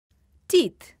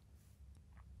teeth.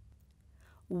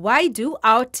 Why do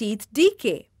our teeth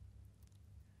decay?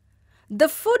 The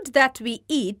food that we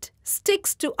eat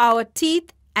sticks to our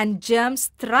teeth and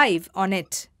germs thrive on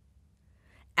it.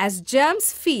 As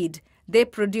germs feed, they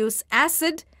produce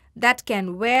acid that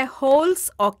can wear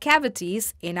holes or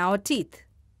cavities in our teeth.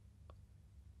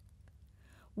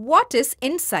 What is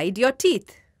inside your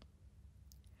teeth?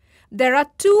 There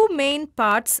are two main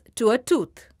parts to a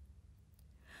tooth.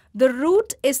 The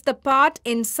root is the part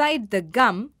inside the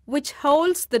gum which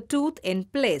holds the tooth in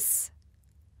place.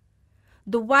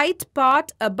 The white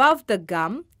part above the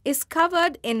gum is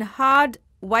covered in hard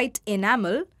white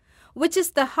enamel, which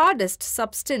is the hardest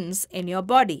substance in your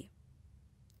body.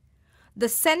 The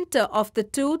center of the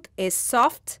tooth is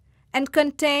soft and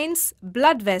contains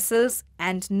blood vessels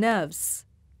and nerves.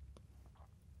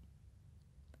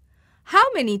 How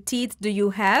many teeth do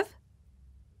you have?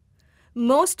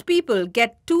 Most people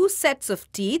get 2 sets of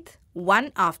teeth,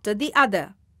 one after the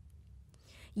other.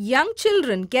 Young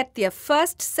children get their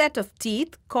first set of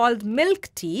teeth, called milk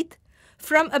teeth,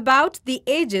 from about the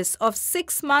ages of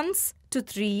 6 months to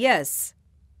 3 years.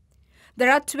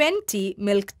 There are 20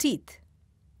 milk teeth.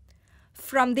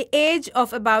 From the age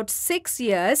of about 6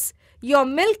 years, your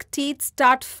milk teeth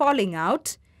start falling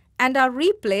out and are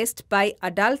replaced by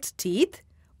adult teeth,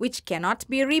 which cannot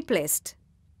be replaced.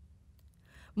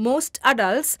 Most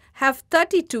adults have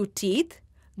 32 teeth,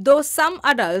 though some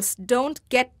adults don't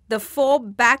get the 4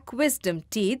 back wisdom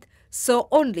teeth, so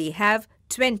only have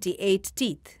 28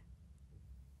 teeth.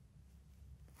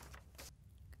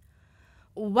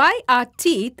 Why are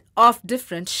teeth of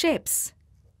different shapes?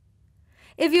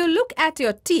 If you look at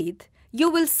your teeth, you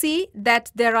will see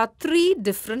that there are 3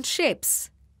 different shapes.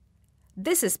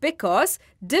 This is because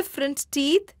different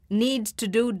teeth need to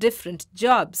do different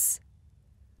jobs.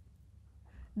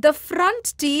 The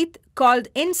front teeth, called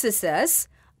incisors,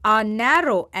 are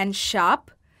narrow and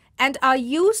sharp and are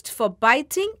used for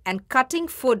biting and cutting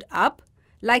food up,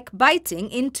 like biting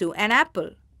into an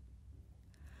apple.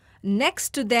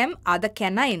 Next to them are the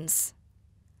canines.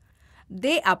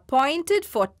 They are pointed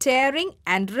for tearing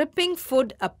and ripping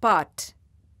food apart.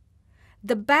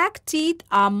 The back teeth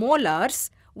are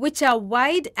molars, which are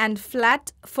wide and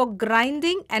flat for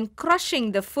grinding and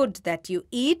crushing the food that you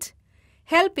eat,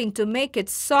 helping to make it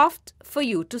soft for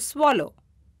you to swallow.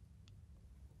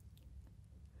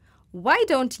 Why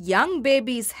don't young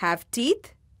babies have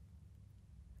teeth?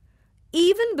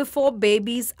 Even before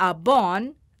babies are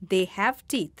born, they have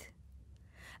teeth.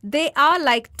 They are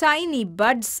like tiny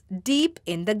buds deep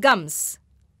in the gums.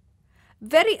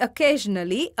 Very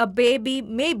occasionally, a baby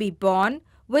may be born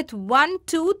with 1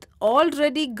 tooth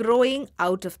already growing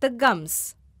out of the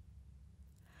gums.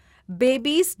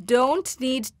 Babies don't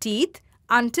need teeth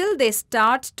until they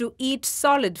start to eat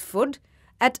solid food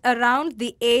at around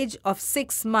the age of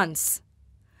 6 months.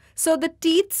 So the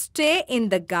teeth stay in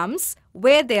the gums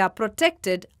where they are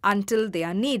protected until they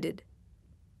are needed.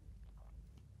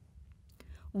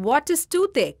 What is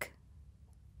toothache?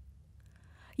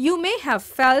 You may have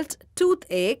felt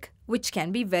toothache, which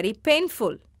can be very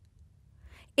painful.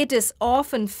 It is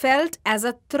often felt as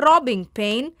a throbbing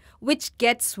pain which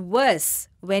gets worse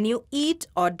when you eat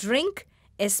or drink,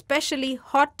 especially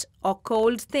hot or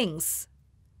cold things.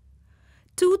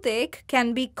 Toothache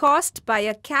can be caused by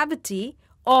a cavity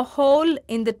or hole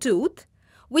in the tooth,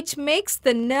 which makes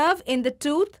the nerve in the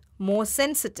tooth more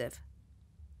sensitive.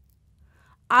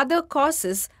 Other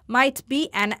causes might be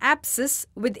an abscess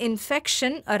with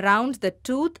infection around the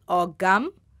tooth or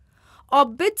gum, or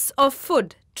bits of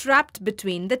food trapped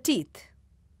between the teeth.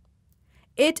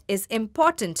 It is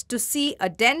important to see a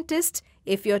dentist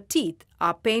if your teeth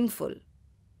are painful.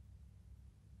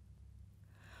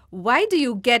 Why do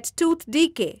you get tooth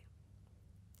decay?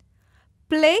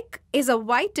 Plaque is a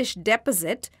whitish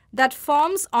deposit that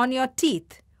forms on your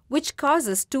teeth, which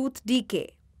causes tooth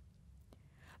decay.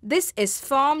 This is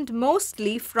formed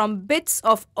mostly from bits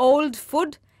of old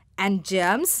food and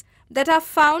germs that are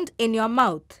found in your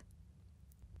mouth.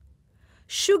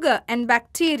 Sugar and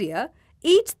bacteria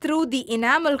eat through the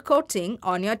enamel coating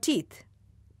on your teeth.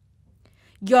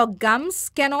 Your gums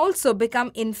can also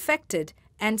become infected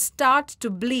and start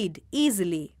to bleed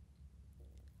easily.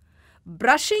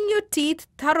 Brushing your teeth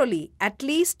thoroughly at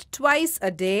least twice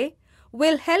a day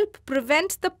will help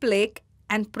prevent the plaque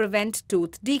and prevent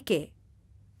tooth decay.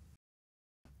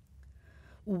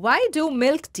 Why do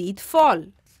milk teeth fall?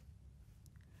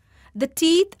 The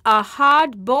teeth are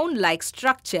hard bone-like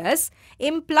structures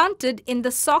implanted in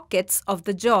the sockets of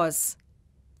the jaws.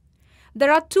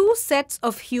 There are 2 sets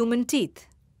of human teeth.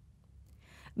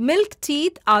 Milk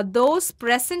teeth are those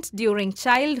present during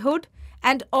childhood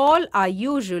and all are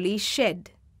usually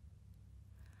shed.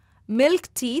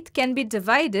 milk teeth can be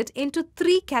divided into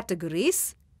three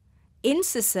categories: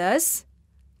 incisors,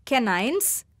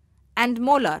 canines, and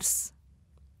molars.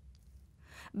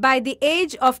 By the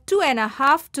age of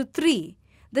 2.5 to 3,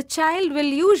 the child will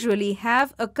usually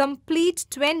have a complete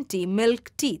 20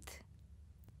 milk teeth.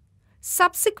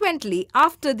 Subsequently,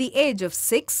 after the age of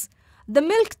 6, the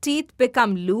milk teeth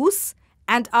become loose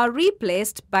and are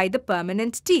replaced by the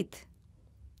permanent teeth.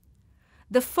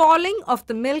 The falling of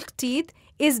the milk teeth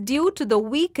is due to the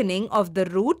weakening of the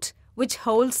root which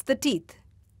holds the teeth.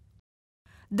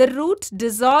 The root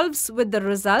dissolves with the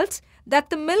result that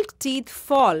the milk teeth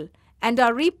fall and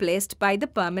are replaced by the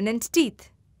permanent teeth.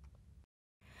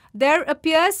 There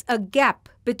appears a gap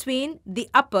between the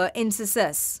upper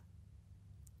incisors.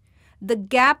 The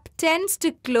gap tends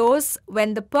to close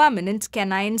when the permanent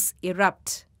canines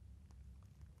erupt.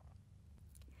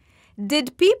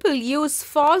 Did people use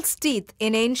false teeth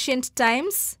in ancient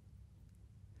times?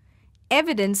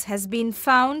 Evidence has been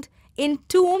found in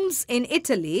tombs in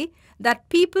Italy that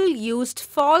people used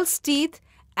false teeth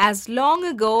as long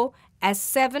ago as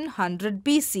 700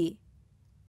 BC.